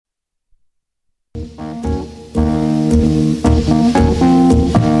Welcome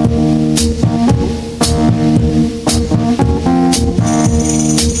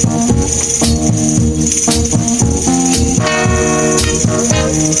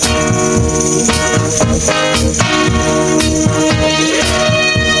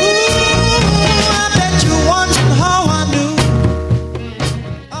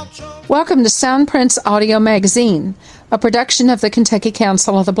to Soundprints Audio Magazine, a production of the Kentucky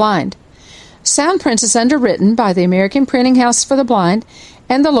Council of the Blind. Soundprints is underwritten by the American Printing House for the Blind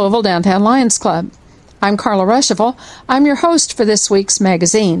and the Louisville Downtown Lions Club. I'm Carla Ruschival. I'm your host for this week's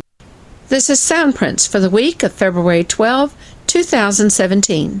magazine. This is Soundprints for the week of February 12,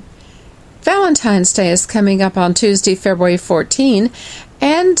 2017. Valentine's Day is coming up on Tuesday, February 14,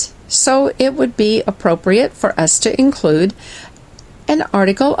 and so it would be appropriate for us to include an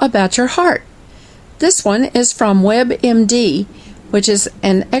article about your heart. This one is from WebMD, which is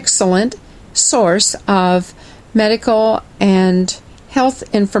an excellent source of medical and health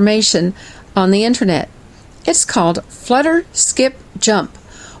information on the internet. It's called Flutter, Skip, Jump.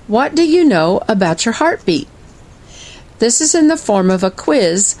 What do you know about your heartbeat? This is in the form of a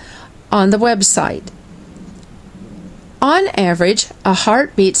quiz on the website. On average, a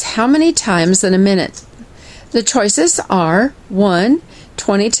heart beats how many times in a minute? The choices are 1,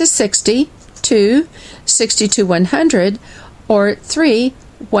 20 to 60, 2, 60 to 100, or 3,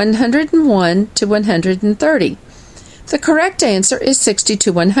 101 to 130. The correct answer is 60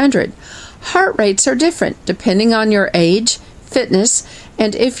 to 100. Heart rates are different depending on your age, fitness,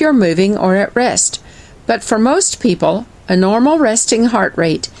 and if you're moving or at rest. But for most people, a normal resting heart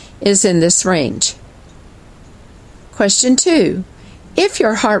rate is in this range. Question 2. If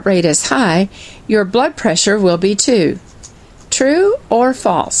your heart rate is high, your blood pressure will be too. True or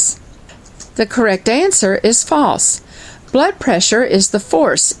false? The correct answer is false. Blood pressure is the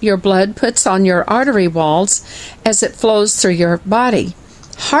force your blood puts on your artery walls as it flows through your body.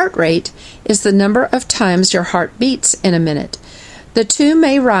 Heart rate is the number of times your heart beats in a minute. The two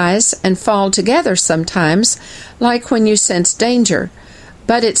may rise and fall together sometimes, like when you sense danger,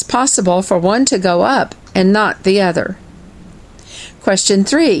 but it's possible for one to go up and not the other. Question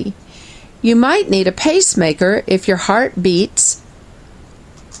 3. You might need a pacemaker if your heart beats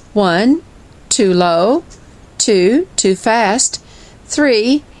 1. Too low, 2. Too fast,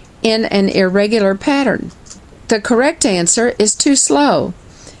 3. In an irregular pattern. The correct answer is too slow.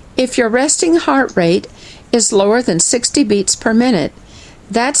 If your resting heart rate is lower than 60 beats per minute,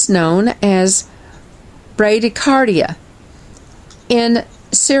 that's known as bradycardia. In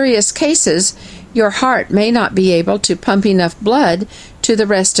serious cases, your heart may not be able to pump enough blood to the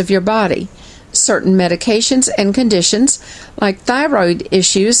rest of your body. Certain medications and conditions, like thyroid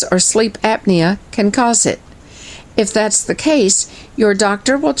issues or sleep apnea, can cause it. If that's the case, your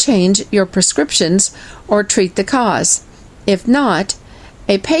doctor will change your prescriptions or treat the cause. If not,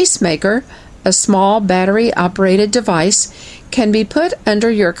 a pacemaker, a small battery-operated device, can be put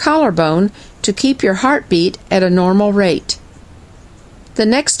under your collarbone to keep your heartbeat at a normal rate. The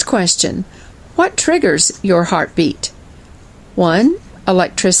next question. What triggers your heartbeat? 1.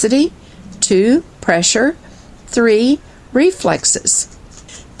 Electricity. 2. Pressure. 3. Reflexes.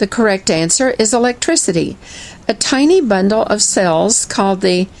 The correct answer is electricity. A tiny bundle of cells called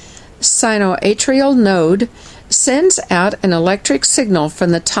the sinoatrial node sends out an electric signal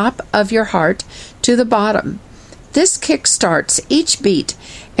from the top of your heart to the bottom. This kick-starts each beat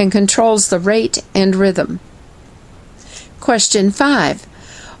and controls the rate and rhythm. Question 5.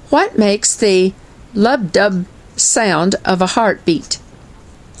 What makes the lub-dub sound of a heartbeat?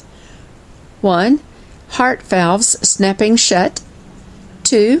 1. Heart valves snapping shut.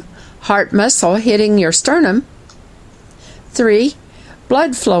 2. Heart muscle hitting your sternum. 3.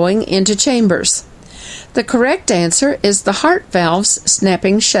 Blood flowing into chambers. The correct answer is the heart valves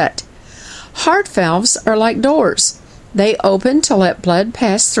snapping shut. Heart valves are like doors. They open to let blood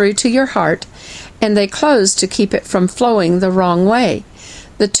pass through to your heart, and they close to keep it from flowing the wrong way.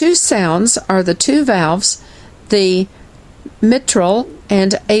 The two sounds are the two valves, the mitral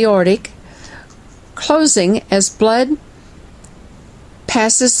and aortic, closing as blood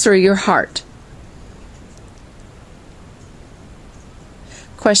passes through your heart.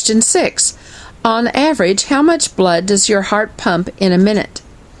 Question 6. On average, how much blood does your heart pump in a minute?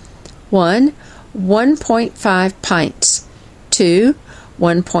 1. 1.5 pints. 2.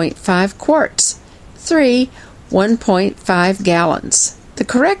 1.5 quarts. 3. 1.5 gallons. The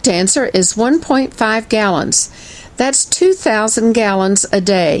correct answer is 1.5 gallons. That's 2,000 gallons a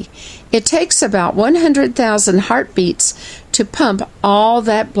day. It takes about 100,000 heartbeats to pump all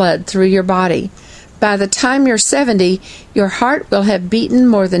that blood through your body. By the time you're 70, your heart will have beaten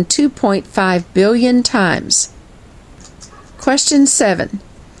more than 2.5 billion times. Question 7.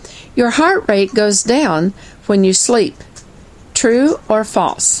 Your heart rate goes down when you sleep. True or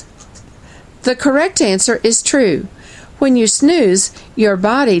false? The correct answer is true. When you snooze, your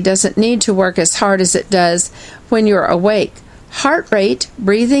body doesn't need to work as hard as it does when you're awake. Heart rate,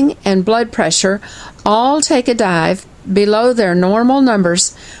 breathing, and blood pressure all take a dive below their normal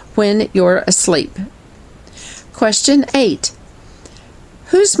numbers when you're asleep. Question 8.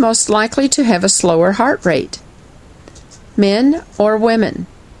 Who's most likely to have a slower heart rate? Men or women?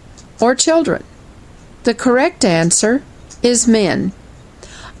 Or children? The correct answer is men.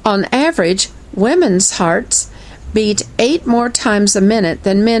 On average, women's hearts beat 8 more times a minute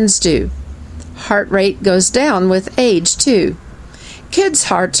than men's do. Heart rate goes down with age, too. Kids'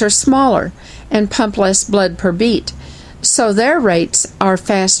 hearts are smaller and pump less blood per beat, so their rates are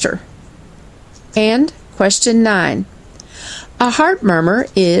faster. And question 9. A heart murmur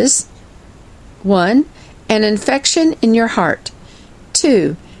is 1. An infection in your heart.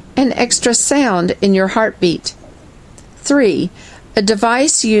 2. An extra sound in your heartbeat. 3. A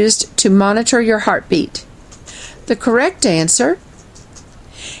device used to monitor your heartbeat. The correct answer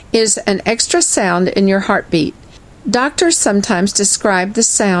is an extra sound in your heartbeat. Doctors sometimes describe the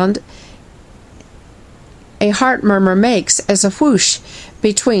sound a heart murmur makes as a whoosh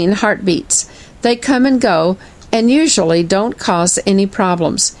between heartbeats. They come and go and usually don't cause any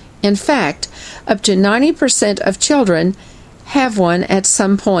problems. In fact, up to 90% of children have one at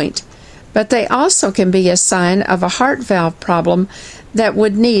some point, but they also can be a sign of a heart valve problem that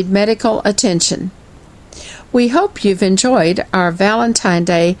would need medical attention. We hope you've enjoyed our Valentine's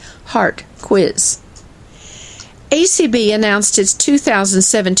Day Heart Quiz. ACB announced its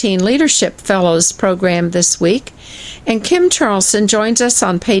 2017 Leadership Fellows program this week, and Kim Charlson joins us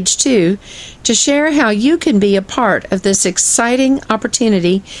on page 2 to share how you can be a part of this exciting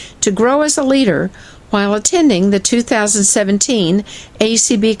opportunity to grow as a leader while attending the 2017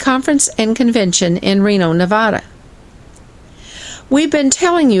 ACB Conference and Convention in Reno, Nevada. We've been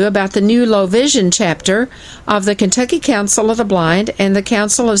telling you about the new Low Vision chapter of the Kentucky Council of the Blind and the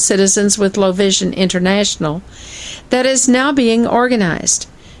Council of Citizens with Low Vision International that is now being organized.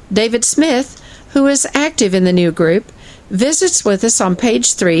 David Smith, who is active in the new group, visits with us on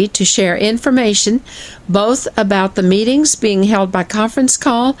page 3 to share information both about the meetings being held by conference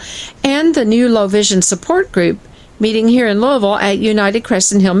call and the new Low Vision Support Group meeting here in Louisville at United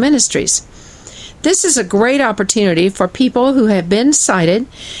Crescent Hill Ministries. This is a great opportunity for people who have been sighted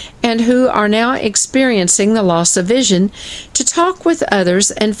and who are now experiencing the loss of vision to talk with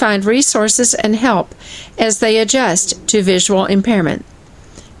others and find resources and help as they adjust to visual impairment.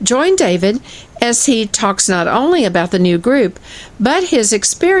 Join David as he talks not only about the new group, but his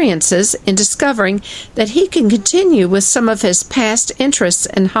experiences in discovering that he can continue with some of his past interests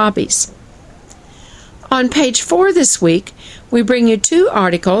and hobbies. On page 4 this week, we bring you 2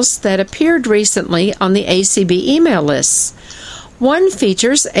 articles that appeared recently on the ACB email lists. One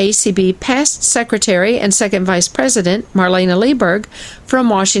features ACB past Secretary and Second Vice President Marlena Lieberg from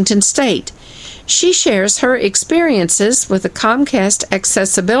Washington State. She shares her experiences with the Comcast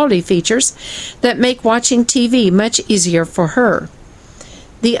accessibility features that make watching TV much easier for her.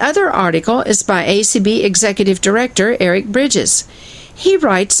 The other article is by ACB Executive Director Eric Bridges. He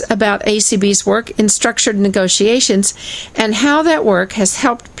writes about ACB's work in structured negotiations and how that work has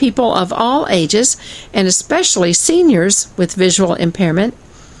helped people of all ages, and especially seniors with visual impairment,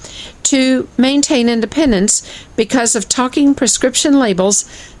 to maintain independence because of talking prescription labels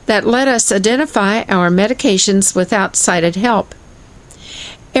that let us identify our medications without sighted help.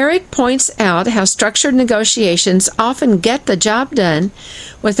 Eric points out how structured negotiations often get the job done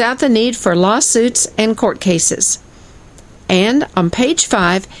without the need for lawsuits and court cases. And on page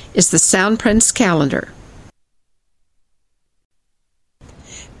 5 is the Soundprints calendar.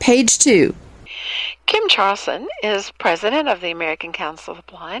 Page 2. Kim Charlson is president of the American Council of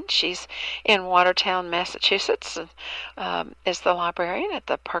the Blind. She's in Watertown, Massachusetts, and is the librarian at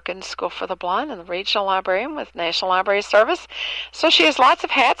the Perkins School for the Blind and the regional librarian with National Library Service. So she has lots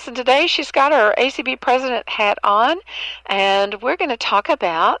of hats, and today she's got her ACB president hat on, and we're going to talk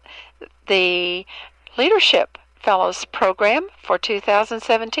about the Leadership Fellows Program for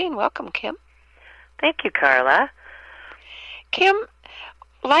 2017. Welcome, Kim. Thank you, Carla. Kim,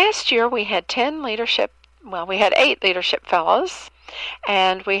 last year we had 8 Leadership Fellows,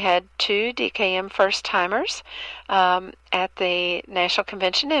 and we had 2 DKM first-timers at the National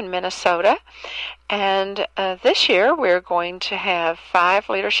Convention in Minnesota. And this year we're going to have 5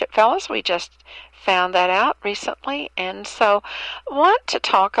 Leadership Fellows. We just found that out recently, and so I want to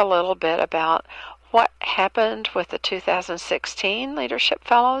talk a little bit about what happened with the 2016 Leadership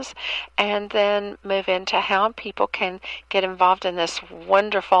Fellows, and then move into how people can get involved in this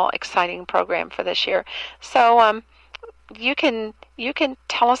wonderful, exciting program for this year. So you can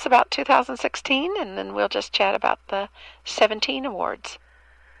tell us about 2016, and then we'll just chat about the 17 awards.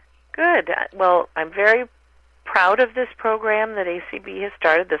 Good. Well, I'm very proud of this program that ACB has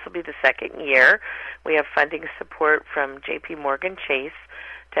started. This will be the second year. We have funding support from J.P. Morgan Chase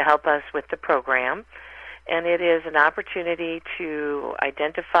to help us with the program. And it is an opportunity to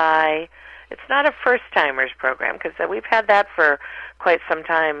identify, it's not a first-timers program, because we've had that for quite some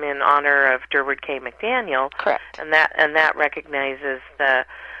time in honor of Durward K. McDaniel. Correct. And that recognizes a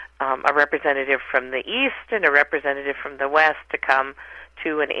representative from the East and a representative from the West to come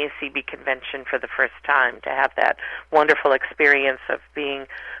to an ACB convention for the first time, to have that wonderful experience of being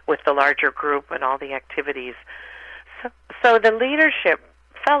with the larger group and all the activities. So the Leadership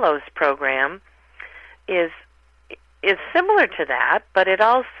Fellows program is similar to that, but it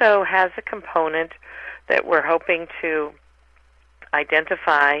also has a component that we're hoping to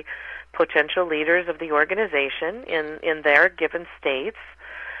identify potential leaders of the organization in their given states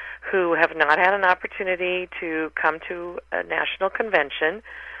who have not had an opportunity to come to a national convention,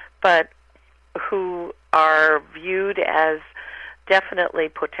 but who are viewed as definitely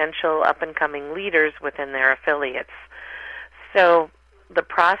potential up-and-coming leaders within their affiliates. So the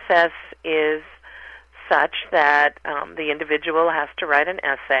process is such that the individual has to write an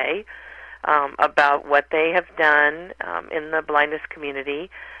essay about what they have done in the blindness community,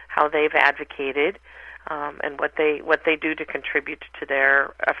 how they've advocated, and what they do to contribute to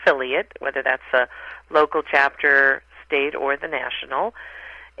their affiliate, whether that's a local chapter, state, or the national.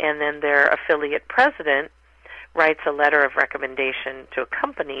 And then their affiliate president writes a letter of recommendation to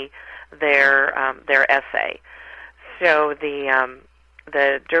accompany their essay. So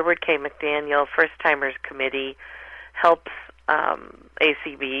the Durward K. McDaniel First Timers Committee helps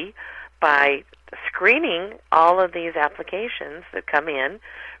ACB by screening all of these applications that come in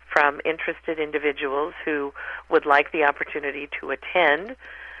from interested individuals who would like the opportunity to attend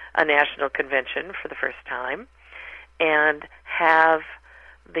a national convention for the first time and have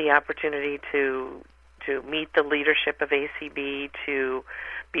the opportunity to meet the leadership of ACB, to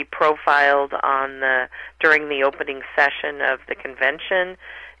be profiled during the opening session of the convention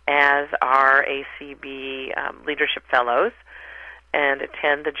as our ACB Leadership Fellows, and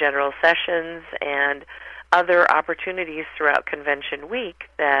attend the general sessions and other opportunities throughout convention week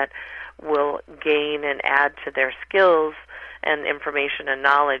that will gain and add to their skills and information and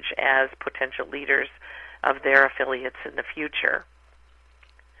knowledge as potential leaders of their affiliates in the future.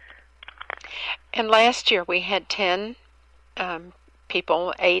 And last year we had 10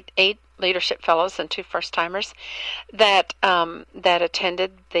 people, eight leadership fellows and 2 first-timers that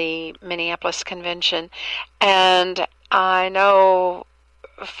attended the Minneapolis convention. And I know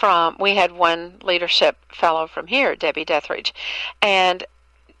we had one leadership fellow from here, Debbie Deathridge, and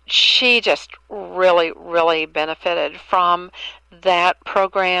she just really, really benefited from that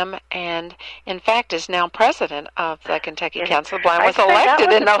program, and in fact is now president of the Kentucky Council of the Blind. Was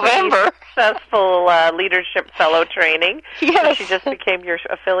elected in November. Successful leadership fellow training. Yes, so she just became your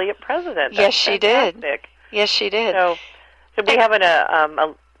affiliate president. Yes, she did. Yes, she did. So we have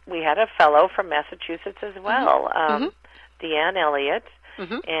we had a fellow from Massachusetts as well, Deanne Elliott.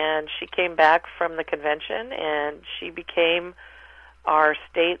 And she came back from the convention, and she became our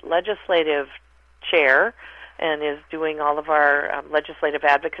state legislative chair and is doing all of our legislative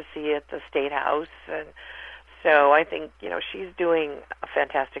advocacy at the State House. And so I think, she's doing a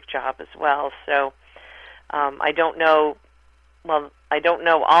fantastic job as well. So I don't know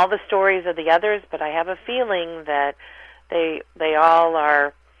all the stories of the others, but I have a feeling that they all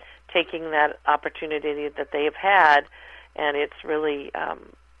are taking that opportunity that they have had, and it's really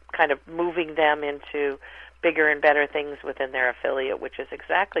kind of moving them into bigger and better things within their affiliate, which is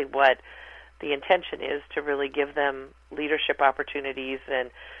exactly what the intention is, to really give them leadership opportunities and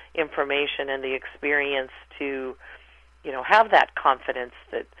information and the experience to, have that confidence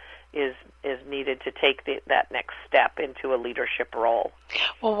that is needed to take that next step into a leadership role.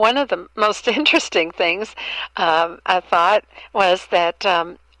 Well, one of the most interesting things I thought was that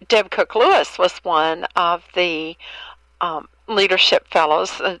Deb Cook-Lewis was one of the leadership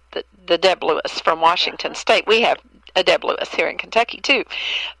fellows, the Deb Lewis from Washington State. We have a Deb Lewis here in Kentucky too,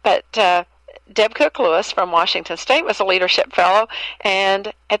 but Deb Cook-Lewis from Washington State was a leadership fellow,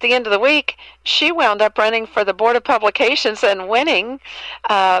 and at the end of the week she wound up running for the Board of Publications and winning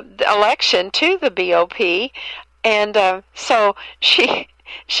the election to the BOP. And so she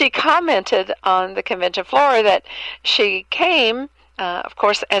commented on the convention floor that she came of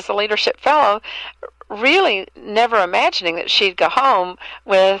course, as a leadership fellow, really never imagining that she'd go home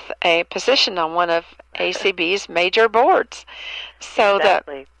with a position on one of ACB's major boards. So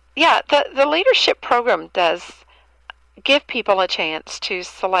exactly. the leadership program does give people a chance to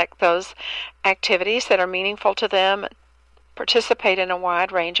select those activities that are meaningful to them, participate in a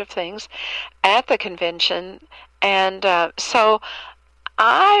wide range of things at the convention. And so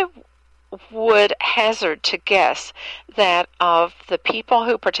I would hazard to guess that of the people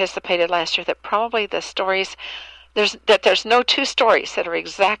who participated last year, that probably the stories, there's no two stories that are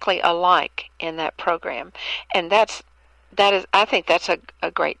exactly alike in that program. And I think that's a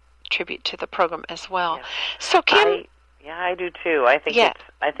great tribute to the program as well. Yeah. So Kim, I do too. I think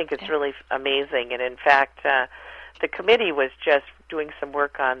it's really amazing. And in fact, the committee was just doing some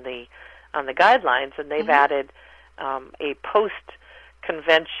work on the guidelines, and they've added a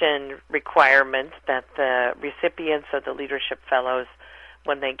post-convention requirement that the recipients of the Leadership Fellows,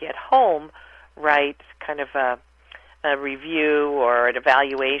 when they get home, write kind of a review or an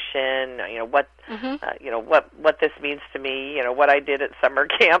evaluation. What this means to me. What I did at summer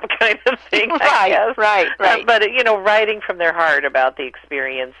camp, kind of thing. I guess. Right. But writing from their heart about the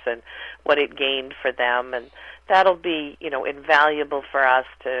experience and what it gained for them, and that'll be invaluable for us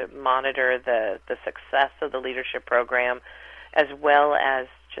to monitor the success of the leadership program, as well as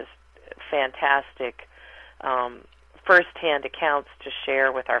just fantastic first-hand accounts to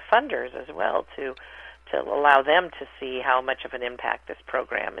share with our funders as well, to allow them to see how much of an impact this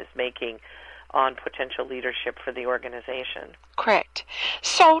program is making on potential leadership for the organization. Correct.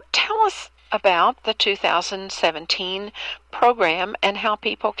 So tell us about the 2017 program and how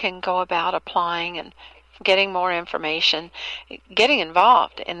people can go about applying and getting more information, getting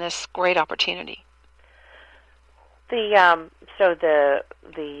involved in this great opportunity. The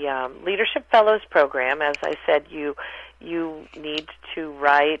Leadership Fellows program, as I said, you need to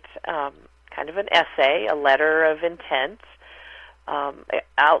write kind of an essay, a letter of intent,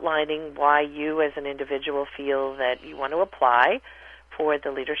 outlining why you as an individual feel that you want to apply for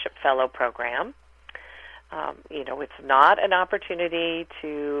the Leadership Fellow program. It's not an opportunity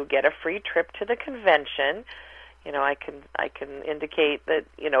to get a free trip to the convention. I can indicate that,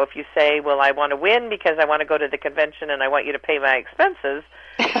 if you say, well, I want to win because I want to go to the convention and I want you to pay my expenses,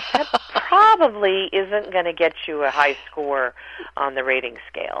 that probably isn't going to get you a high score on the rating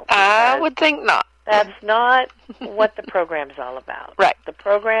scale. I would think not. That's not what the program's all about. Right. The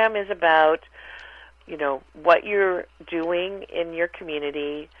program is about, what you're doing in your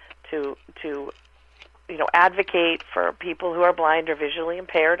community to advocate for people who are blind or visually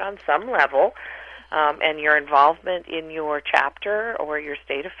impaired on some level, and your involvement in your chapter or your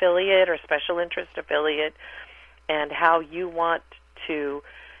state affiliate or special interest affiliate, and how you want to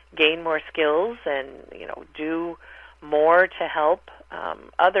gain more skills and do more to help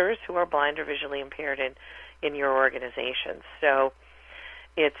others who are blind or visually impaired in your organization. So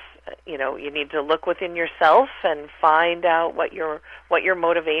it's you need to look within yourself and find out what your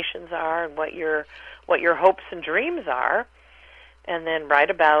motivations are and what your hopes and dreams are, and then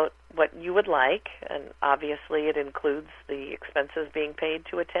write about what you would like. And obviously it includes the expenses being paid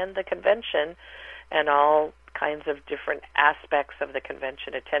to attend the convention and all kinds of different aspects of the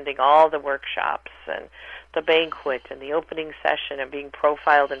convention, attending all the workshops and the banquet and the opening session, and being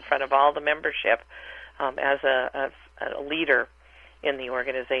profiled in front of all the membership as a leader in the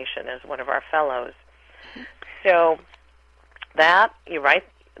organization, as one of our fellows. So that's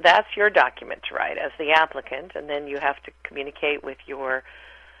your document to write as the applicant, and then you have to communicate with your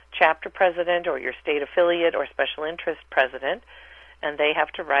chapter president or your state affiliate or special interest president, and they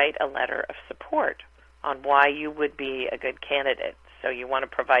have to write a letter of support on why you would be a good candidate. So you want to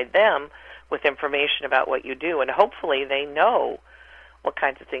provide them with information about what you do, and hopefully they know what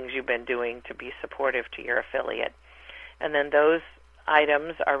kinds of things you've been doing to be supportive to your affiliate. And then those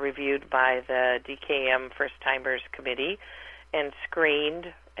items are reviewed by the DKM First Timers Committee and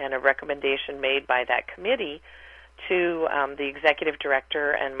screened, and a recommendation made by that committee to the executive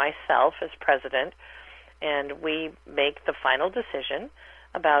director and myself as president, and we make the final decision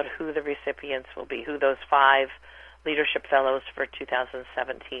about who the recipients will be, who those 5 leadership fellows for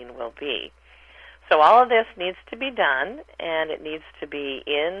 2017 will be. So all of this needs to be done, and it needs to be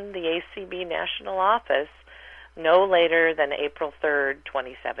in the ACB national office no later than April 3rd,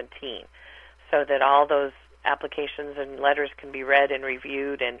 2017, so that all those applications and letters can be read and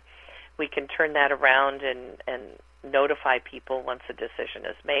reviewed, and we can turn that around and notify people once a decision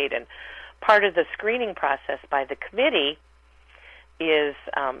is made. And part of the screening process by the committee is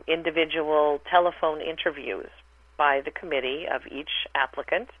individual telephone interviews by the committee of each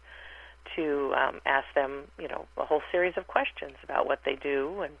applicant to ask them, a whole series of questions about what they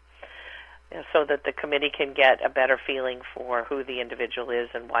do, and so that the committee can get a better feeling for who the individual is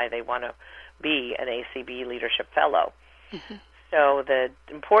and why they want to be an ACB Leadership Fellow. Mm-hmm. So the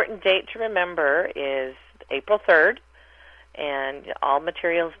important date to remember is April 3rd, and all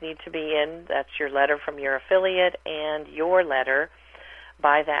materials need to be in. That's your letter from your affiliate and your letter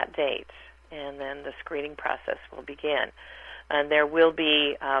by that date, and then the screening process will begin. And there will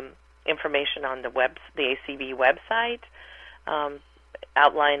be information on the ACB website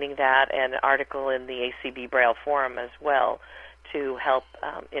outlining that, and an article in the ACB Braille Forum as well to help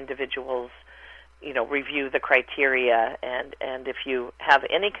individuals, review the criteria. And if you have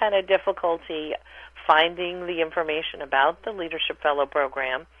any kind of difficulty finding the information about the Leadership Fellow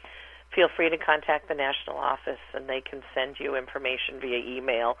program, feel free to contact the national office, and they can send you information via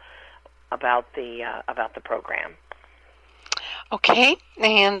email about the program. Okay,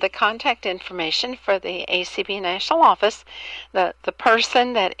 and the contact information for the ACB National Office, the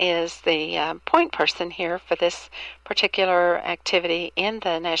person that is the point person here for this particular activity in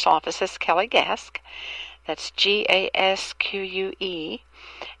the National Office is Kelly Gask. That's Gasque,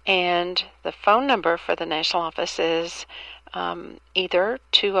 and the phone number for the National Office is either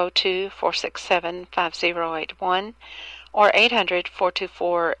 202-467-5081 or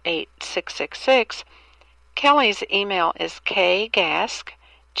 800-424-8666. Kelly's email is kgasque,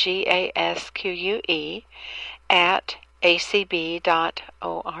 Gasque, at acb.org.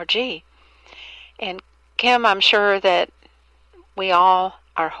 And Kim, I'm sure that we all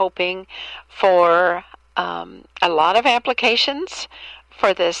are hoping for a lot of applications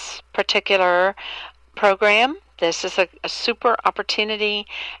for this particular program. This is a super opportunity,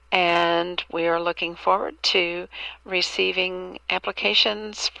 and we are looking forward to receiving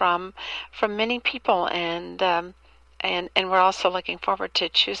applications from many people, and we're also looking forward to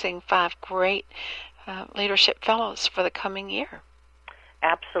choosing 5 great leadership fellows for the coming year.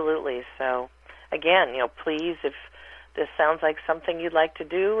 Absolutely. So, again, please, if this sounds like something you'd like to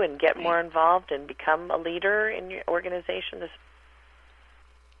do and get more involved and become a leader in your organization, this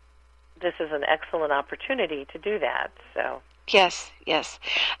is an excellent opportunity to do that. So yes,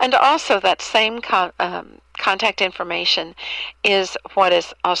 and also that same contact information is what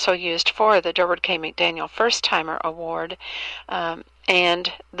is also used for the Durward K. McDaniel First Timer Award,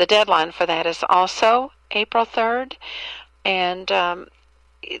 and the deadline for that is also April 3rd. And an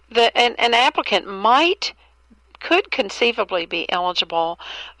applicant could conceivably be eligible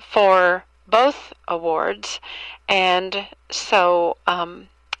for both awards, and so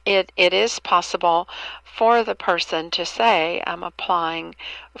it is possible for the person to say, I'm applying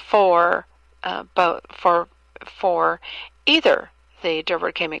for either the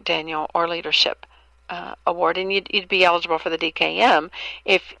Durward K. McDaniel or Leadership Award, and you'd be eligible for the DKM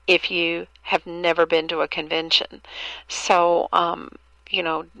if you have never been to a convention. So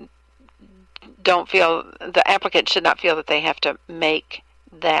the applicant should not feel that they have to make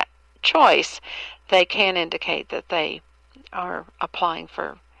that choice. They can indicate that they are applying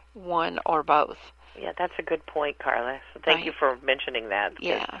for one or both. Yeah, that's a good point, Carla. So thank you for mentioning that.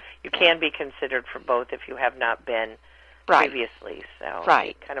 Yeah. You can be considered for both if you have not been previously. So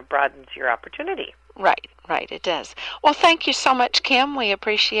it kind of broadens your opportunity. Right, it does. Well, thank you so much, Kim. We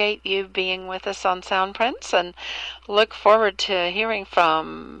appreciate you being with us on Soundprints, and look forward to hearing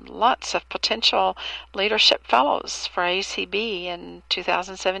from lots of potential leadership fellows for ACB in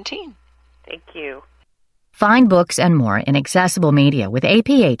 2017. Thank you. Find books and more in accessible media with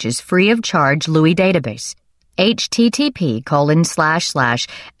APH's free of charge Louis database.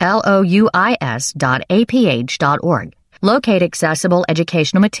 http://louis.aph.org. Locate accessible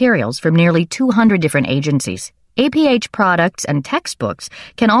educational materials from nearly 200 different agencies. APH products and textbooks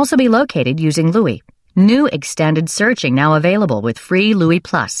can also be located using Louis. New extended searching now available with free Louis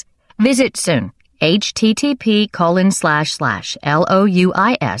Plus. Visit soon.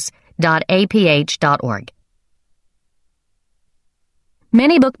 http://louis.aph.org.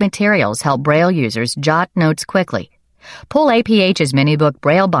 Minibook materials help Braille users jot notes quickly. Pull APH's Minibook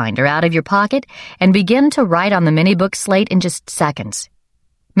Braille binder out of your pocket and begin to write on the Minibook slate in just seconds.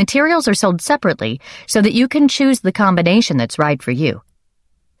 Materials are sold separately so that you can choose the combination that's right for you.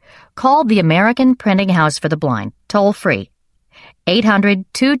 Call the American Printing House for the Blind, toll-free,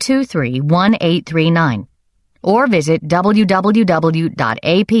 800-223-1839, or visit www.aph.org.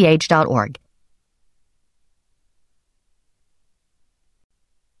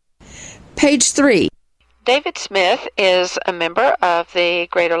 Page 3. David Smith is a member of the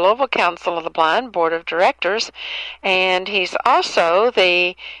Greater Louisville Council of the Blind Board of Directors, and he's also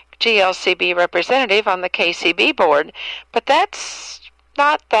the GLCB representative on the KCB board. But that's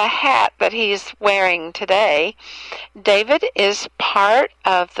not the hat that he's wearing today. David is part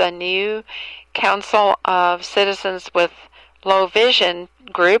of the new Council of Citizens with Low Vision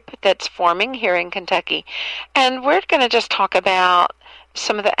group that's forming here in Kentucky. And we're going to just talk about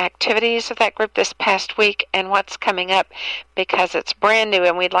some of the activities of that group this past week and what's coming up, because it's brand new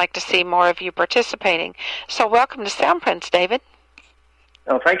and we'd like to see more of you participating. So welcome to Soundprints, David.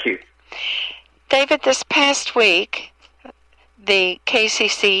 Oh, thank you. David, this past week, the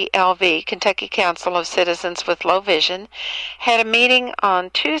KCCLV, Kentucky Council of Citizens with Low Vision, had a meeting on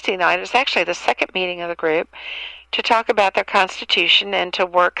Tuesday night. It was actually the second meeting of the group to talk about their Constitution and to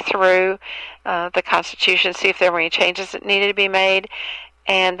work through the Constitution, see if there were any changes that needed to be made.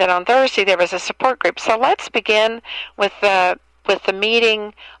 And then on Thursday there was a support group. So let's begin with the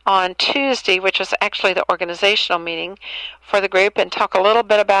meeting on Tuesday, which was actually the organizational meeting for the group, and talk a little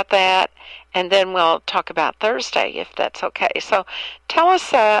bit about that, and then we'll talk about Thursday, if that's okay. So tell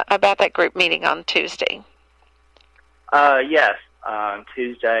us about that group meeting on Tuesday. Yes, on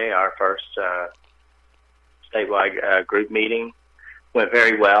Tuesday, our first statewide group meeting went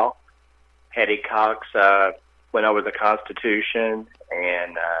very well. Hetty Cox went over the Constitution,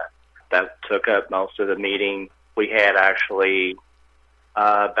 and that took up most of the meeting. We had actually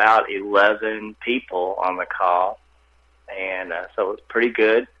about 11 people on the call, and so it was pretty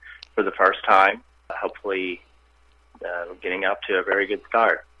good for the first time. Hopefully we're getting up to a very good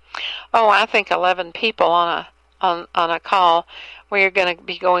start. Oh, I think 11 people on a call where you're going to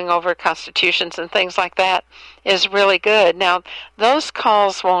be going over constitutions and things like that is really good. Now, those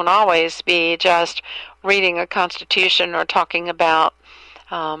calls won't always be just reading a constitution or talking about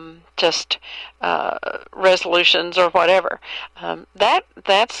just resolutions or whatever.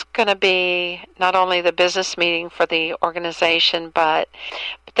 That's going to be not only the business meeting for the organization, but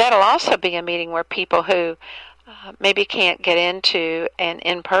that'll also be a meeting where people who maybe can't get into an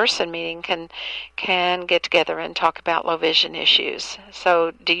in-person meeting can get together and talk about low vision issues.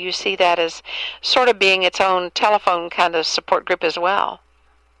 So do you see that as sort of being its own telephone kind of support group as well?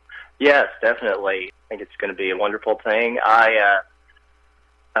 Yes, definitely. I think it's going to be a wonderful thing.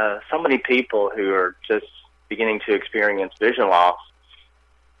 So many people who are just beginning to experience vision loss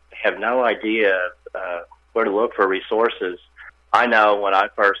have no idea where to look for resources. I know when I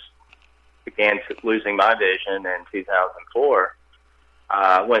first began losing my vision in 2004,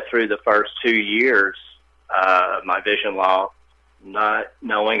 I went through the first 2 years of my vision loss not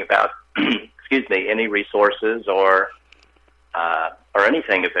knowing about any resources or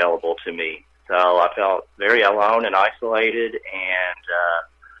anything available to me. So I felt very alone and isolated, and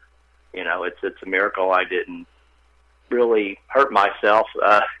it's a miracle I didn't really hurt myself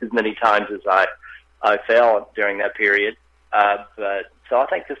as many times as I fell during that period. So I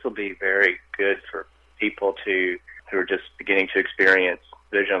think this will be very good for people who are just beginning to experience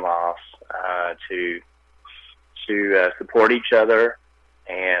vision loss to support each other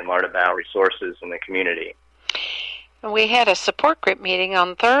and learn about resources in the community. We had a support group meeting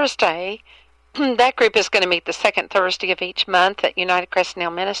on Thursday. That group is going to meet the second Thursday of each month at United Crescent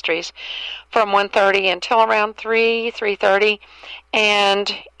Hill Ministries from 1:30 until around 3:30.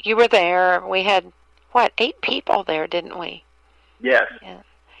 And you were there. We had, 8 people there, didn't we? Yes. Yeah.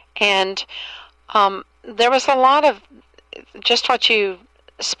 And there was a lot of just what you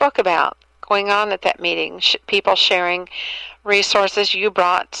spoke about going on at that meeting, people sharing resources. You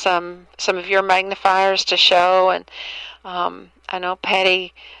brought some of your magnifiers to show, and I know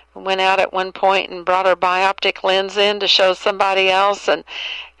Patty went out at one point and brought her bioptic lens in to show somebody else, and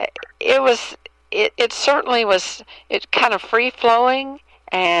it certainly was kind of free-flowing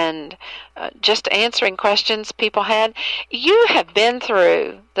and just answering questions people had. You have been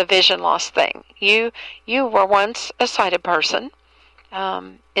through the vision loss thing. You were once a sighted person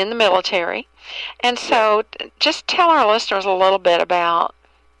in the military, and so just tell our listeners a little bit about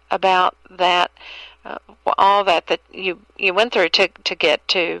that, all that you went through to get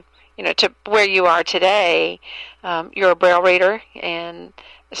to to where you are today. You're a Braille reader, and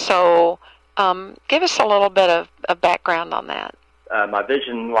so give us a little bit of background on that. My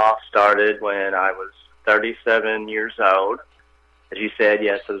vision loss started when I was 37 years old. As you said,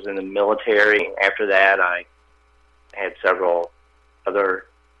 yes, I was in the military. After that, I had several other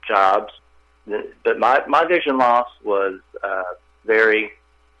jobs. But my vision loss was very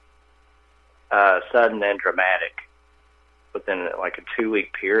sudden and dramatic. Within like a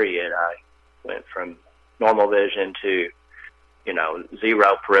 2-week period, I went from normal vision to,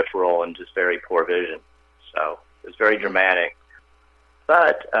 0 peripheral and just very poor vision. So it was very dramatic.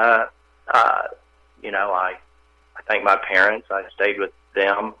 But, I thank my parents. I stayed with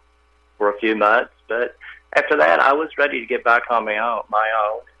them for a few months But after that, I was ready to get back on my own,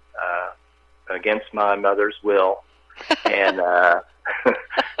 against my mother's will, and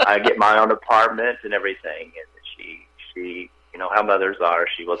I get my own apartment and everything. And she, you know how mothers are.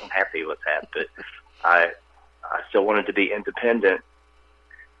 She wasn't happy with that, but I still wanted to be independent.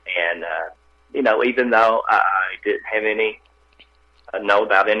 And you know, even though I didn't have know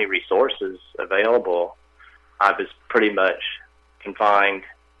about any resources available, I was pretty much confined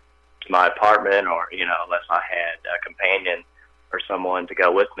to my apartment, or, you know, unless I had a companion or someone to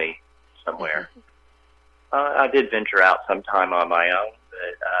go with me somewhere. I did venture out sometime on my own,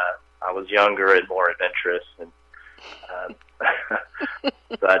 but I was younger and more adventurous. And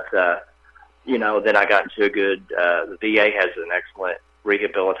but you know, then I got into a good. The VA has an excellent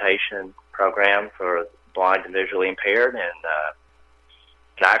rehabilitation program for blind and visually impaired, and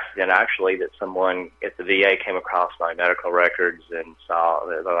an accident actually that someone at the VA came across my medical records and saw.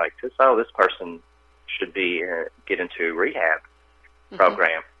 They're like, "Oh, this person should be get into rehab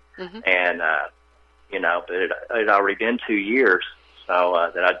program," and you know, but it had already been 2 years,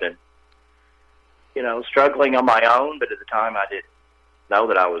 so that I'd been, you know, struggling on my own. But at the time, I didn't know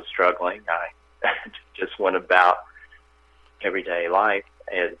that I was struggling. I just went about everyday life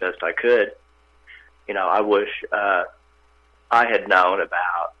as best I could. You know, I wish I had known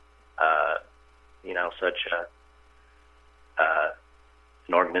about, you know, such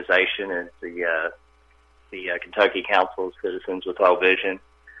an organization as the Kentucky Council of Citizens with Low Vision,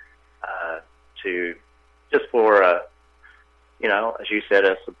 to just for you know, as you said,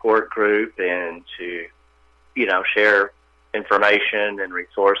 a support group, and to, you know, share information and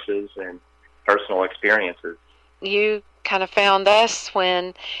resources and personal experiences. You kind of found us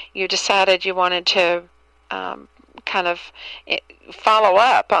when you decided you wanted to kind of follow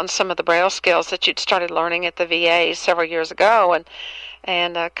up on some of the Braille skills that you'd started learning at the VA several years ago,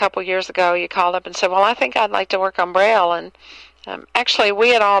 and a couple years ago you called up and said, "Well, I think I'd like to work on Braille." And actually,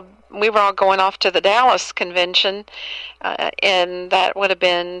 we were all going off to the Dallas convention, and that would have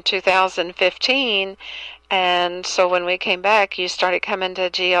been 2015. And so when we came back, you started coming to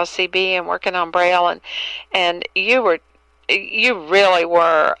GLCB and working on Braille, and you really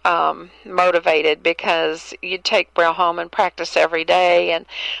were motivated, because you'd take Braille home and practice every day. And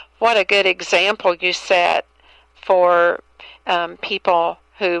what a good example you set for people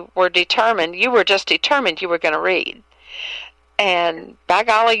who were determined. You were just determined you were going to read. And by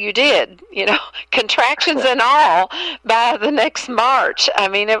golly, you did, you know, contractions and all, by the next March. I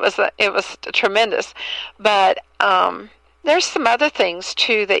mean, it was tremendous. But there's some other things,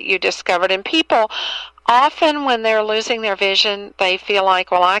 too, that you discovered. And people, often when they're losing their vision, they feel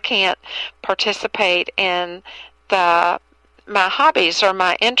like, well, I can't participate in my hobbies or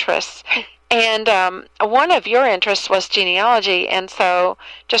my interests. And one of your interests was genealogy. And so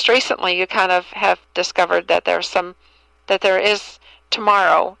just recently you kind of have discovered that there is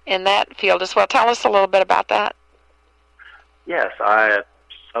tomorrow in that field as well. Tell us a little bit about that. Yes, I'm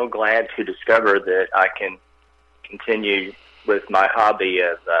so glad to discover that I can continue with my hobby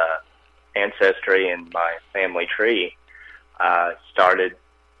of ancestry and my family tree. Started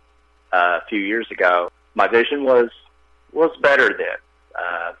a few years ago. My vision was better then.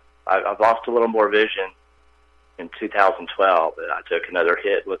 I've lost a little more vision in 2012, and I took another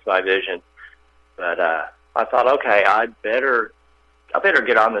hit with my vision. But I thought, okay, I better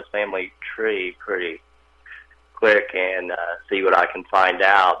get on this family tree pretty quick and see what I can find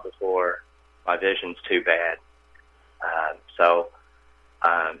out before my vision's too bad. So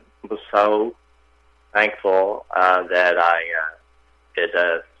I was so thankful that I at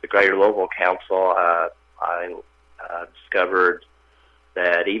the Greater Louisville Council, I discovered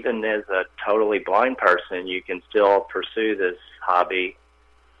that even as a totally blind person, you can still pursue this hobby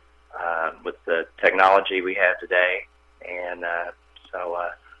with the technology we have today. And so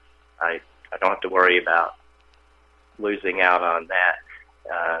I don't have to worry about losing out on that.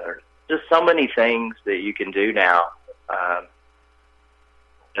 There's just so many things that you can do now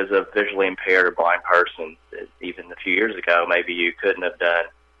as a visually impaired or blind person that even a few years ago maybe you couldn't have done.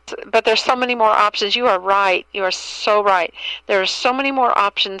 But there's so many more options. You are right. You are so right. There are so many more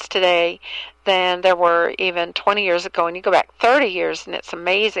options today than there were even 20 years ago. And you go back 30 years, and it's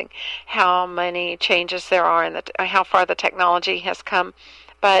amazing how many changes there are and how far the technology has come.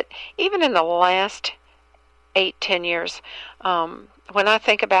 But even in the last 8-10 years, when I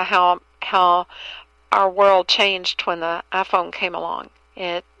think about how our world changed when the iPhone came along,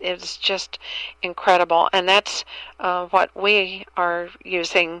 it is just incredible. And that's what we are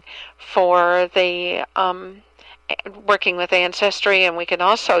using for the working with Ancestry. And we can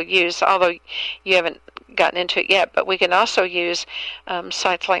also use, although you haven't gotten into it yet, but we can also use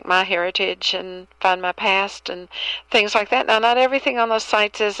sites like MyHeritage and Find My Past and things like that. Now, not everything on those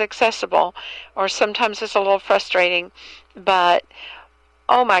sites is accessible, or sometimes it's a little frustrating, but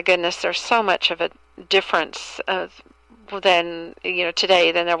oh my goodness, there's so much of a difference than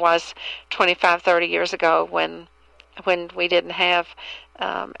today than there was 25, 30 years ago when we didn't have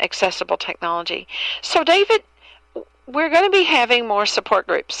accessible technology. So, David, we're going to be having more support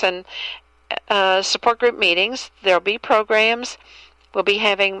groups and support group meetings. There'll be programs. We'll be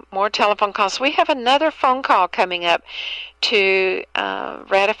having more telephone calls. We have another phone call coming up to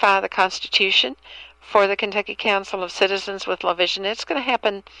ratify the Constitution for the Kentucky Council of Citizens with Low Vision. It's going to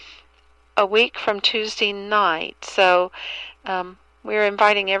happen a week from Tuesday night. So we're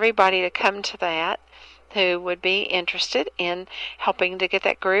inviting everybody to come to that who would be interested in helping to get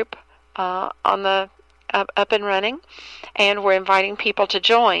that group up and running. And we're inviting people to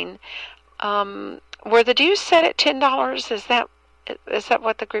join. Were the dues set at $10? Is that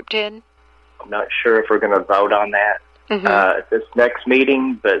what the group did? I'm not sure if we're going to vote on that at this next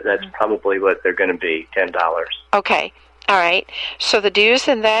meeting, but that's probably what they're going to be, $10. Okay. All right. So the dues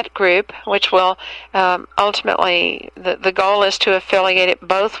in that group, which will ultimately, the goal is to affiliate it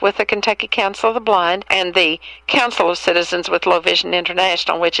both with the Kentucky Council of the Blind and the Council of Citizens with Low Vision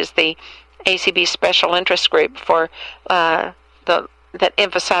International, which is the ACB special interest group for that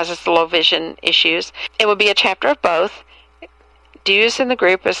emphasizes the low vision issues. It will be a chapter of both. Dues in the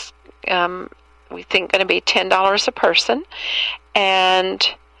group is, we think, going to be $10 a person,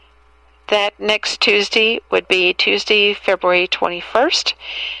 and that next Tuesday would be Tuesday, February 21st.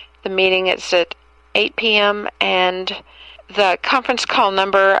 The meeting is at 8 p.m., and the conference call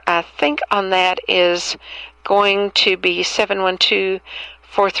number, I think, on that is going to be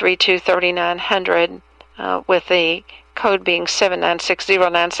 712-432-3900, with the code being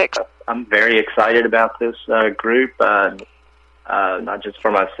 796-096. I'm very excited about this group, not just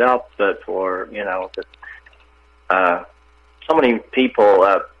for myself, but for, so many people.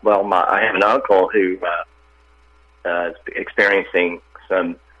 I have an uncle who is experiencing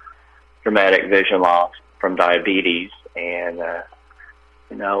some dramatic vision loss from diabetes, and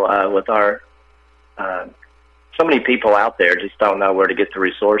with our so many people out there just don't know where to get the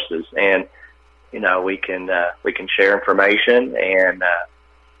resources, and we can share information and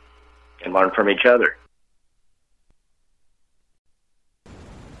learn from each other.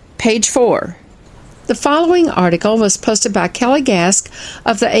 Page 4. The following article was posted by Kelly Gask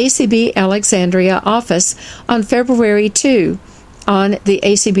of the ACB Alexandria office on February 2 on the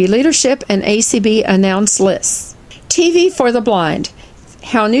ACB Leadership and ACB Announce lists. TV for the Blind: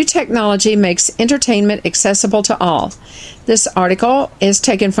 How New Technology Makes Entertainment Accessible to All. This article is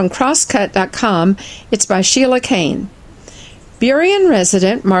taken from crosscut.com. It's by Sheila Kane. Burien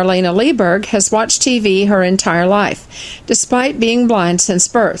resident Marlena Lieberg has watched TV her entire life, despite being blind since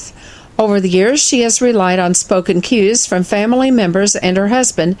birth. Over the years, she has relied on spoken cues from family members and her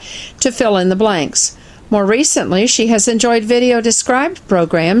husband to fill in the blanks. More recently, she has enjoyed video-described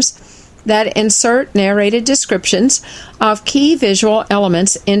programs that insert narrated descriptions of key visual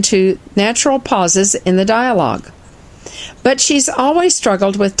elements into natural pauses in the dialogue. But she's always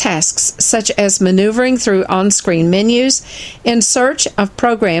struggled with tasks such as maneuvering through on-screen menus in search of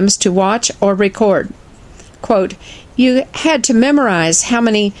programs to watch or record. Quote, "You had to memorize how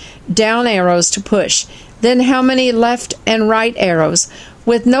many down arrows to push, then how many left and right arrows,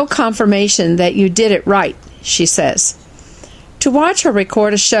 with no confirmation that you did it right," she says. To watch or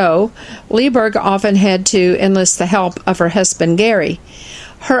record a show, Lieberg often had to enlist the help of her husband, Gary.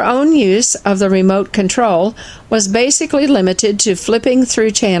 Her own use of the remote control was basically limited to flipping through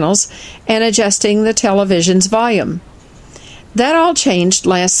channels and adjusting the television's volume. That all changed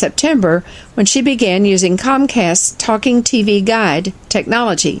last September when she began using Comcast's Talking TV Guide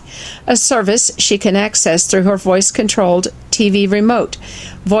technology, a service she can access through her voice-controlled TV remote,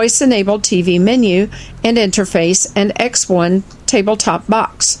 voice-enabled TV menu and interface, and X1 tabletop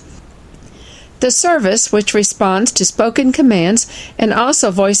box. The service, which responds to spoken commands and also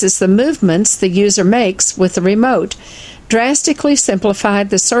voices the movements the user makes with the remote, drastically simplified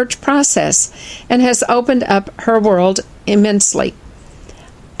the search process and has opened up her world immensely.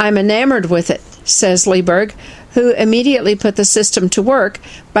 "I'm enamored with it," says Lieberg, who immediately put the system to work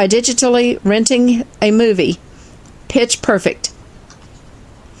by digitally renting a movie. Pitch perfect.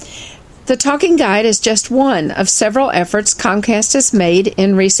 The Talking Guide is just one of several efforts Comcast has made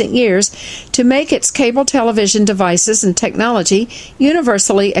in recent years to make its cable television devices and technology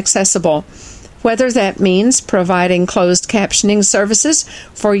universally accessible, whether that means providing closed captioning services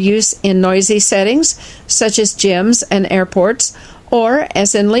for use in noisy settings, such as gyms and airports, or,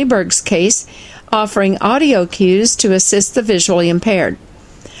 as in Lieberg's case, offering audio cues to assist the visually impaired.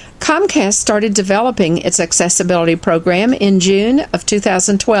 Comcast started developing its accessibility program in June of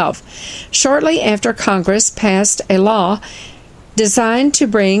 2012, shortly after Congress passed a law designed to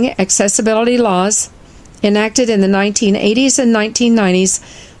bring accessibility laws enacted in the 1980s and 1990s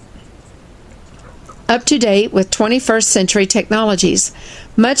up to date with 21st century technologies.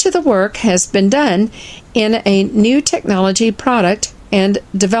 Much of the work has been done in a new technology product and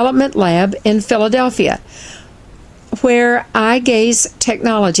development lab in Philadelphia, where eye gaze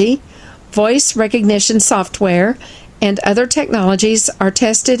technology, voice recognition software, and other technologies are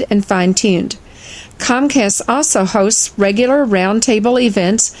tested and fine-tuned. Comcast also hosts regular roundtable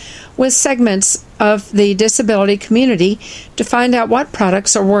events with segments of the disability community to find out what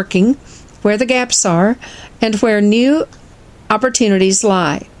products are working, where the gaps are, and where new opportunities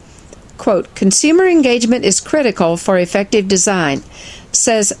lie. Quote, "Consumer engagement is critical for effective design,"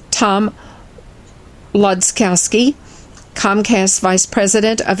 says Tom Lodzkowski, Comcast Vice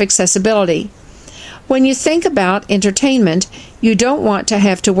President of Accessibility. "When you think about entertainment, you don't want to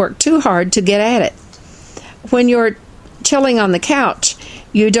have to work too hard to get at it. When you're chilling on the couch,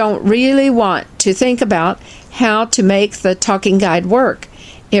 you don't really want to think about how to make the talking guide work.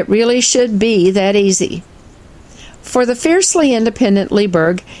 It really should be that easy." For the fiercely independent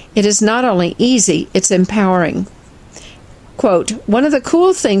Lieberg, it is not only easy, it's empowering. Quote, "One of the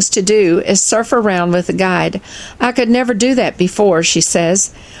cool things to do is surf around with a guide. I could never do that before," she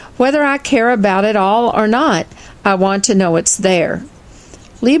says. "Whether I care about it all or not, I want to know it's there."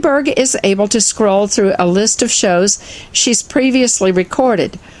 Lieberg is able to scroll through a list of shows she's previously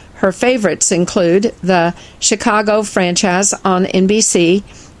recorded. Her favorites include the Chicago franchise on NBC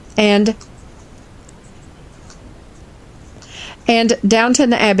and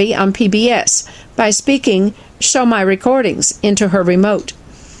Downton Abbey on PBS by speaking "Show my recordings" into her remote.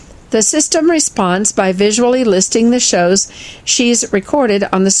 The system responds by visually listing the shows she's recorded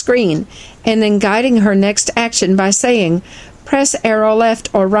on the screen and then guiding her next action by saying, "Press arrow left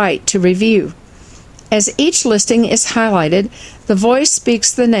or right to review." As each listing is highlighted, the voice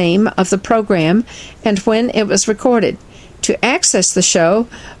speaks the name of the program and when it was recorded. To access the show,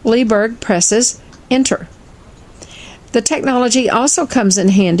 Lieberg presses Enter. The technology also comes in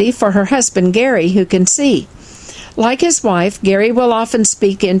handy for her husband, Gary, who can see. Like his wife, Gary will often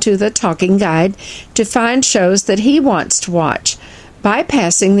speak into the talking guide to find shows that he wants to watch,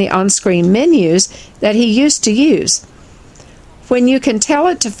 bypassing the on-screen menus that he used to use. When you can tell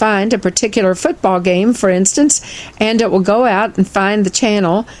it to find a particular football game, for instance, and it will go out and find the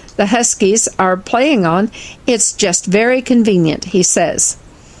channel the Huskies are playing on, it's just very convenient, he says.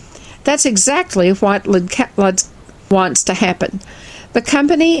 That's exactly what Lud wants to happen. The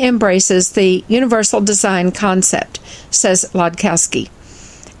company embraces the universal design concept, says Lodzkowski.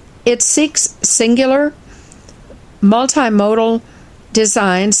 It seeks singular, multimodal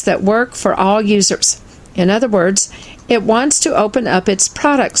designs that work for all users. In other words, it wants to open up its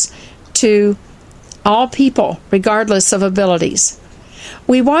products to all people, regardless of abilities.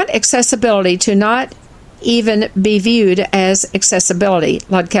 We want accessibility to not even be viewed as accessibility,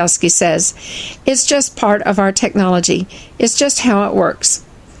 Lodzkowski says. It's just part of our technology. It's just how it works.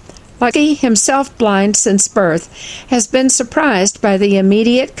 Lodzkowski, himself blind since birth, has been surprised by the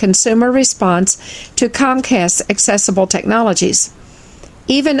immediate consumer response to Comcast's accessible technologies.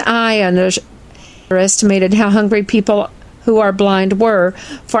 Even I underestimated how hungry people who are blind were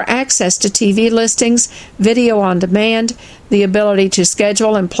for access to TV listings, video on demand, the ability to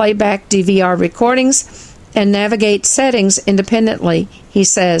schedule and play back DVR recordings, and navigate settings independently, he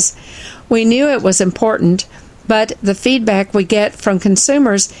says. We knew it was important, but the feedback we get from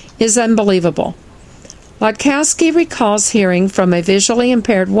consumers is unbelievable. Lodzkowski recalls hearing from a visually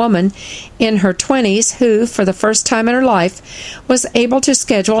impaired woman in her 20s who, for the first time in her life, was able to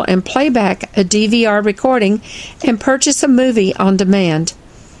schedule and play back a DVR recording and purchase a movie on demand.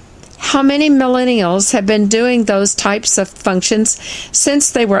 How many millennials have been doing those types of functions since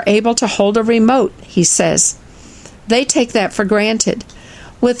they were able to hold a remote, he says. They take that for granted.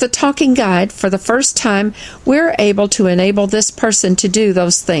 With the talking guide, for the first time, we're able to enable this person to do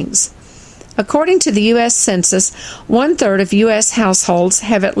those things. According to the U.S. Census, 1/3 of U.S. households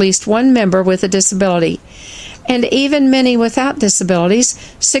have at least one member with a disability. And even many without disabilities,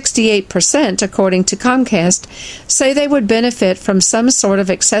 68%, according to Comcast, say they would benefit from some sort of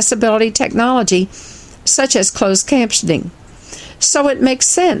accessibility technology, such as closed captioning. So it makes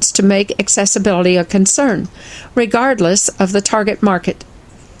sense to make accessibility a concern, regardless of the target market.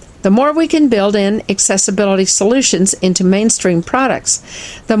 The more we can build in accessibility solutions into mainstream products,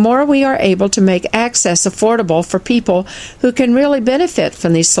 the more we are able to make access affordable for people who can really benefit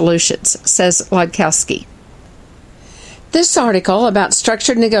from these solutions, says Lodkowski. This article about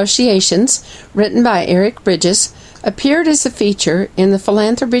structured negotiations, written by Eric Bridges, appeared as a feature in the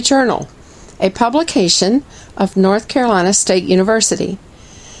Philanthropy Journal, a publication of North Carolina State University.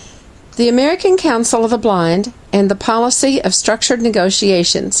 The American Council of the Blind and the Policy of Structured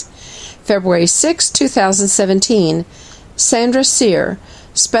Negotiations, February 6, 2017, Sandra Sear,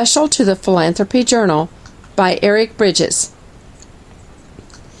 special to the Philanthropy Journal, by Eric Bridges.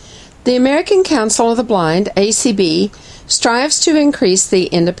 The American Council of the Blind, ACB, strives to increase the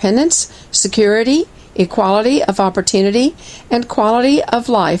independence, security, equality of opportunity, and quality of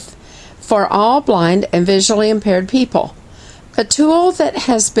life for all blind and visually impaired people. A tool that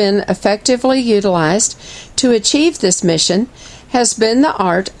has been effectively utilized to achieve this mission has been the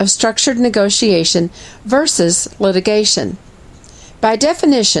art of structured negotiation versus litigation. By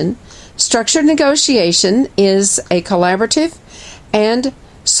definition, structured negotiation is a collaborative and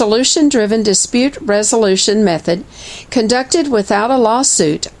solution-driven dispute resolution method conducted without a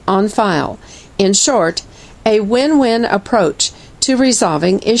lawsuit on file. In short, a win-win approach to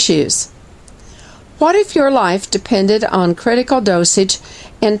resolving issues. What if your life depended on critical dosage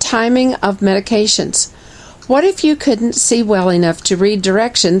and timing of medications? What if you couldn't see well enough to read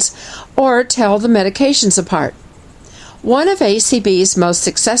directions or tell the medications apart? One of ACB's most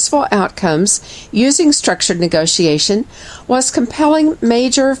successful outcomes using structured negotiation was compelling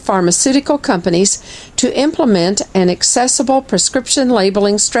major pharmaceutical companies to implement an accessible prescription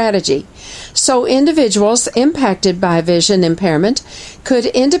labeling strategy so individuals impacted by vision impairment could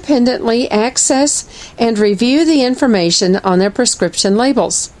independently access and review the information on their prescription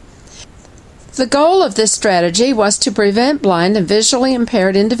labels. The goal of this strategy was to prevent blind and visually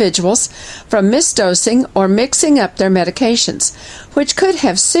impaired individuals from misdosing or mixing up their medications, which could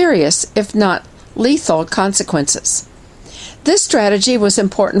have serious, if not lethal, consequences. This strategy was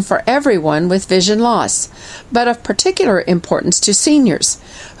important for everyone with vision loss, but of particular importance to seniors,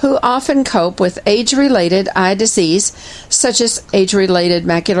 who often cope with age-related eye disease, such as age-related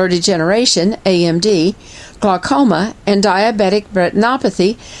macular degeneration, AMD, glaucoma, and diabetic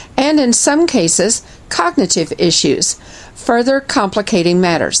retinopathy, and in some cases, cognitive issues, further complicating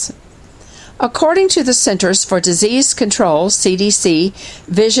matters. According to the Centers for Disease Control, CDC,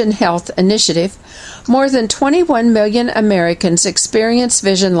 Vision Health Initiative, more than 21 million Americans experience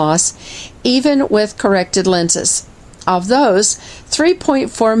vision loss even with corrected lenses. Of those,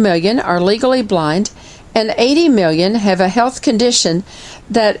 3.4 million are legally blind, and 80 million have a health condition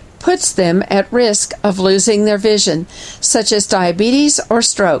that puts them at risk of losing their vision, such as diabetes or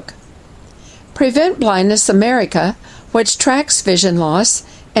stroke. Prevent Blindness America, which tracks vision loss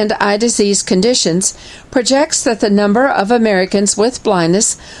and eye disease conditions, projects that the number of Americans with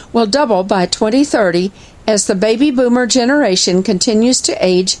blindness will double by 2030 as the baby boomer generation continues to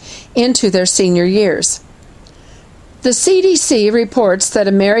age into their senior years. The CDC reports that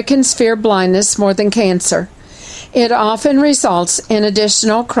Americans fear blindness more than cancer. It often results in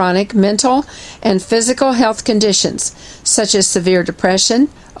additional chronic mental and physical health conditions, such as severe depression,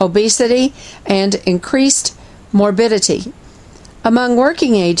 obesity, and increased morbidity. Among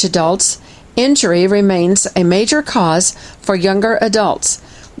working-age adults, injury remains a major cause for younger adults,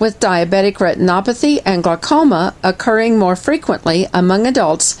 with diabetic retinopathy and glaucoma occurring more frequently among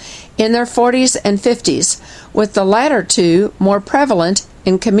adults in their 40s and 50s, with the latter two more prevalent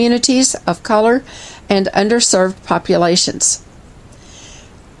in communities of color and underserved populations.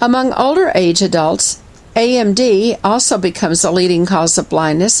 Among older age adults, AMD also becomes a leading cause of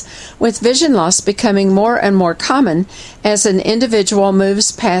blindness, with vision loss becoming more and more common as an individual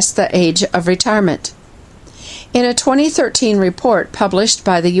moves past the age of retirement. In a 2013 report published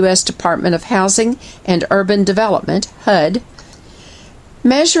by the U.S. Department of Housing and Urban Development, HUD,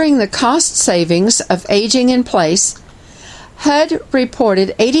 measuring the cost savings of aging in place, HUD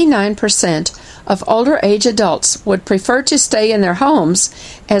reported 89% of older age adults would prefer to stay in their homes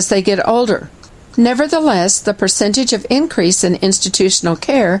as they get older. Nevertheless, the percentage of increase in institutional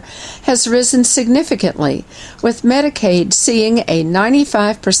care has risen significantly, with Medicaid seeing a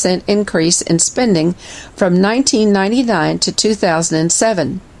 95% increase in spending from 1999 to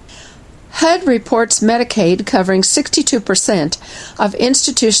 2007. HUD reports Medicaid covering 62% of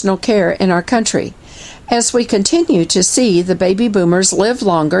institutional care in our country. As we continue to see the baby boomers live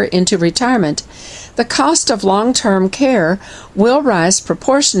longer into retirement, the cost of long-term care will rise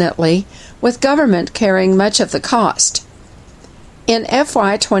proportionately, with government carrying much of the cost. In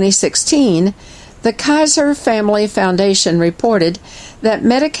FY 2016, The Kaiser Family Foundation reported that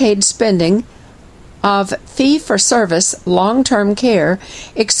Medicaid spending of fee-for-service long-term care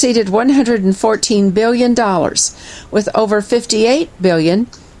exceeded $114 billion, with over $58 billion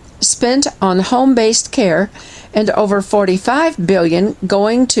spent on home-based care and over $45 billion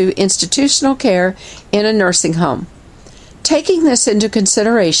going to institutional care in a nursing home. Taking this into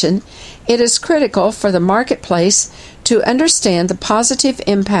consideration, it is critical for the marketplace to understand the positive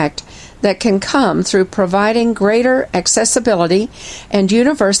impact that can come through providing greater accessibility and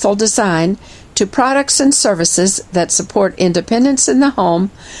universal design to products and services that support independence in the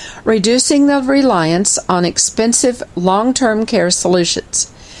home, reducing the reliance on expensive long-term care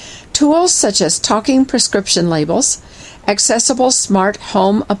solutions. Tools such as talking prescription labels, accessible smart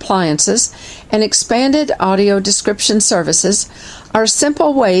home appliances, and expanded audio description services are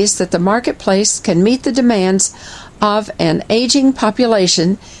simple ways that the marketplace can meet the demands of an aging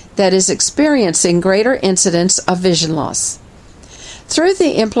population that is experiencing greater incidence of vision loss. Through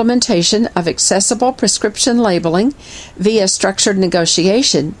the implementation of accessible prescription labeling via structured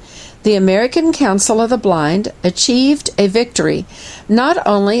negotiation, the American Council of the Blind achieved a victory, not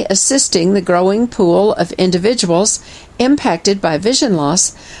only assisting the growing pool of individuals impacted by vision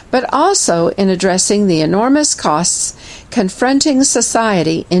loss, but also in addressing the enormous costs confronting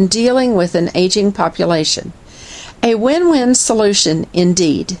society in dealing with an aging population. A win-win solution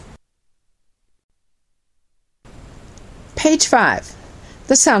indeed. Page 5.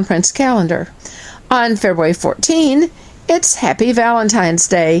 The Sound Prince calendar. On February 14, it's Happy Valentine's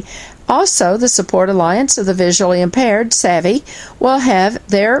Day. Also, the Support Alliance of the Visually Impaired, SAVI, will have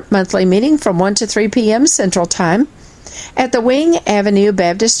their monthly meeting from 1 to 3 p.m. Central Time at the Wing Avenue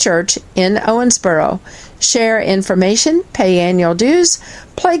Baptist Church in Owensboro. Share information, pay annual dues,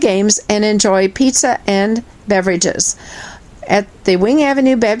 play games, and enjoy pizza and beverages at the Wing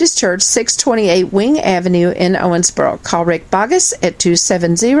Avenue Baptist Church, 628 Wing Avenue in Owensboro. Call Rick Bogus at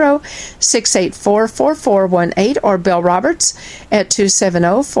 270-684-4418 or Bill Roberts at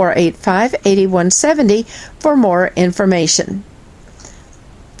 270-485-8170 for more information.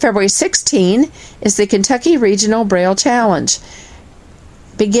 February 16 is the Kentucky Regional Braille Challenge,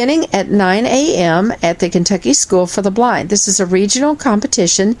 beginning at 9 a.m. at the Kentucky School for the Blind. This is a regional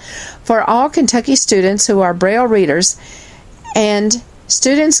competition for all Kentucky students who are Braille readers, and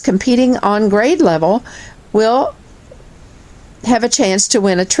students competing on grade level will have a chance to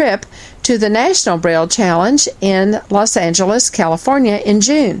win a trip to the National Braille Challenge in Los Angeles, California in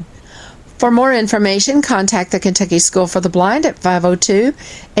June. For more information, contact the Kentucky School for the Blind at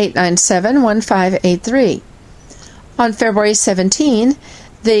 502-897-1583. On February 17,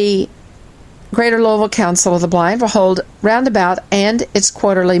 the Greater Louisville Council of the Blind will hold Roundabout and its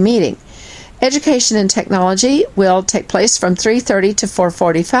quarterly meeting. Education and Technology will take place from 3:30 to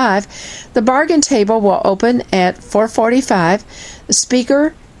 4:45. The bargain table will open at 4:45. The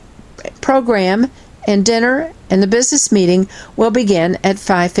speaker program and dinner and the business meeting will begin at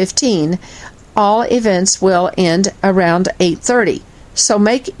 5:15. All events will end around 8:30. So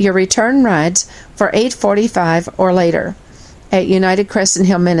make your return rides for 8:45 or later. At United Crescent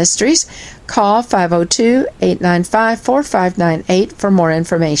Hill Ministries, call 502-895-4598 for more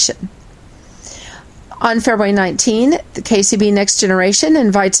information. On February 19, the KCB Next Generation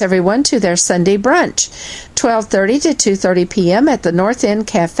invites everyone to their Sunday brunch, 12:30 to 2:30 p.m. at the North End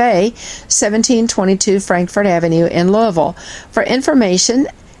Cafe, 1722 Frankfort Avenue in Louisville. For information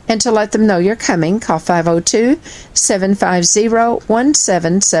and to let them know you're coming, call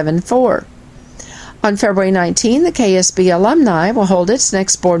 502-750-1774. On February 19, the KSB alumni will hold its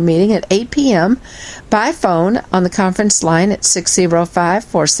next board meeting at 8 p.m. by phone on the conference line at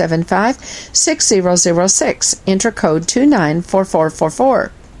 605-475-6006. Enter code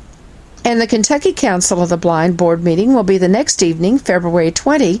 294444. And the Kentucky Council of the Blind board meeting will be the next evening, February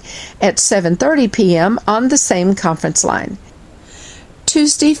 20, at 7:30 p.m. on the same conference line.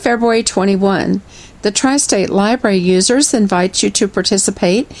 Tuesday, February 21. The Tri-State Library users invite you to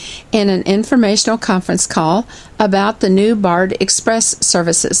participate in an informational conference call about the new Bard Express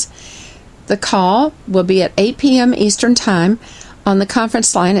services. The call will be at 8 p.m. Eastern Time on the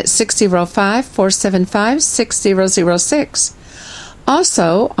conference line at 605-475-6006.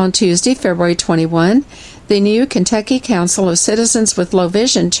 Also, on Tuesday, February 21, the new Kentucky Council of Citizens with Low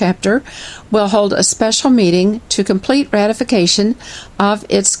Vision chapter will hold a special meeting to complete ratification of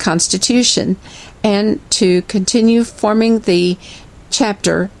its constitution and to continue forming the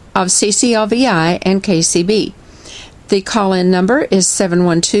chapter of CCLVI and KCB. The call-in number is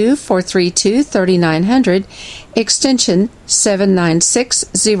 712-432-3900, extension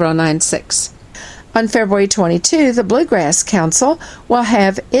 796096. On February 22, the Bluegrass Council will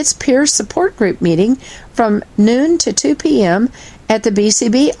have its peer support group meeting from noon to 2 p.m. at the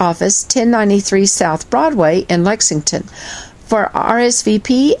BCB office, 1093 South Broadway in Lexington. For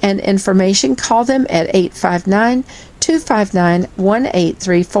RSVP and information, call them at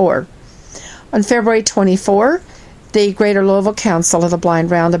 859-259-1834. On February 24, the Greater Louisville Council of the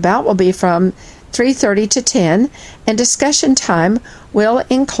Blind Roundabout will be from 3:30 to 10, and discussion time will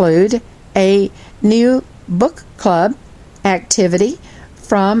include a new book club activity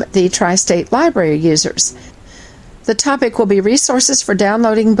from the Tri-State Library users. The topic will be resources for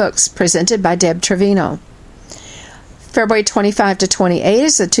downloading books, presented by Deb Trevino. February 25 to 28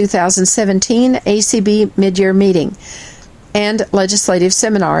 is the 2017 ACB Midyear Meeting and Legislative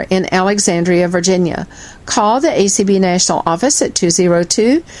Seminar in Alexandria, Virginia. Call the ACB National Office at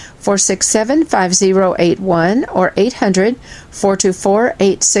 202-467-5081 or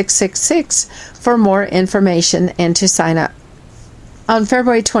 800-424-8666 for more information and to sign up. On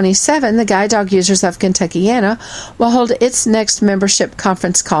February 27, the Guide Dog Users of Kentuckiana will hold its next membership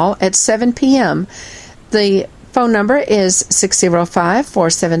conference call at 7 p.m. The phone number is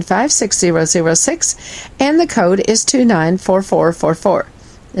 605-475-6006, and the code is 294444.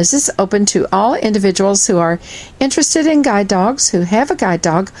 This is open to all individuals who are interested in guide dogs, who have a guide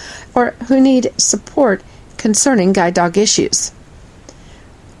dog, or who need support concerning guide dog issues.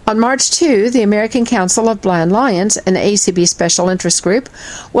 On March 2, the American Council of Blind Lions, an ACB special interest group,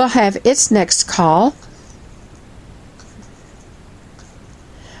 will have its next call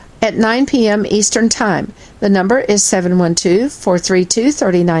at 9 p.m. Eastern Time. The number is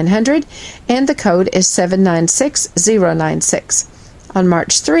 712-432-3900, and the code is 796096. On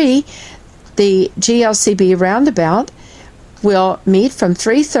March 3, the GLCB Roundabout will meet from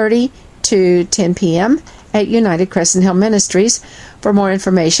 3:30 to 10 p.m. at United Crescent Hill Ministries. For more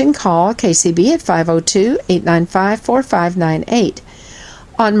information, call KCB at 502-895-4598.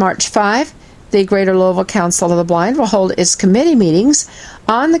 On March 5, the Greater Louisville Council of the Blind will hold its committee meetings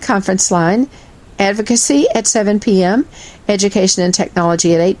on the conference line: Advocacy at 7 p.m., Education and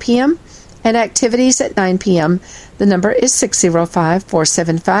Technology at 8 p.m., and Activities at 9 p.m. The number is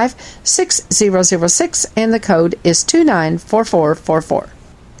 605-475-6006, and the code is 294444.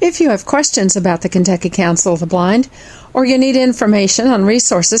 If you have questions about the Kentucky Council of the Blind, or you need information on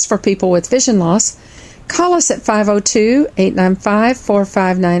resources for people with vision loss, call us at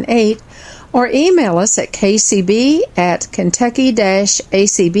 502-895-4598, or email us at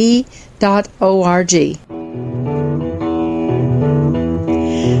kcb@kentucky-acb.org.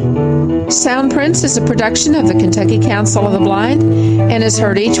 Soundprints is a production of the Kentucky Council of the Blind and is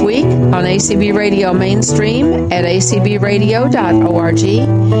heard each week on ACB Radio Mainstream at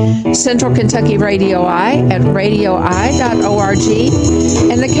acbradio.org, Central Kentucky Radio I at radioi.org,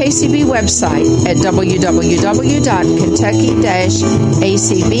 and the KCB website at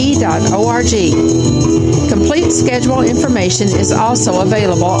www.kentucky-acb.org. Complete schedule information is also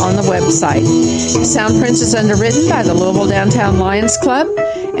available on the website. Soundprints is underwritten by the Louisville Downtown Lions Club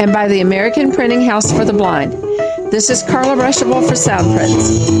and by the American Printing House for the Blind. This is Carla Rushabel for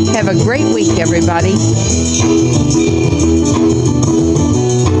Soundprints. Have a great week, everybody.